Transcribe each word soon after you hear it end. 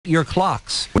your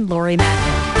clocks. Lori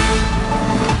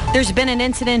Matt. There's been an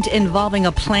incident involving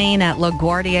a plane at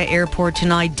LaGuardia Airport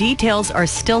tonight. Details are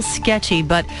still sketchy,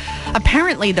 but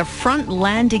apparently the front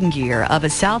landing gear of a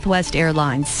Southwest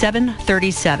Airlines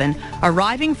 737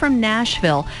 arriving from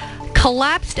Nashville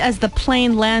collapsed as the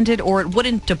plane landed, or it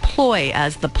wouldn't deploy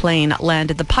as the plane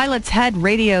landed. The pilots had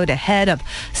radioed ahead of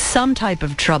some type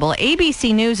of trouble.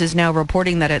 ABC News is now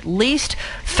reporting that at least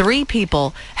 3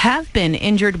 people have been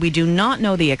injured. We do not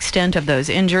know the extent of those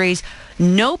injuries.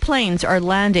 No planes are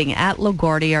landing at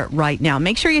LaGuardia right now.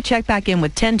 Make sure you check back in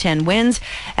with 1010 Winds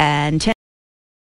and 10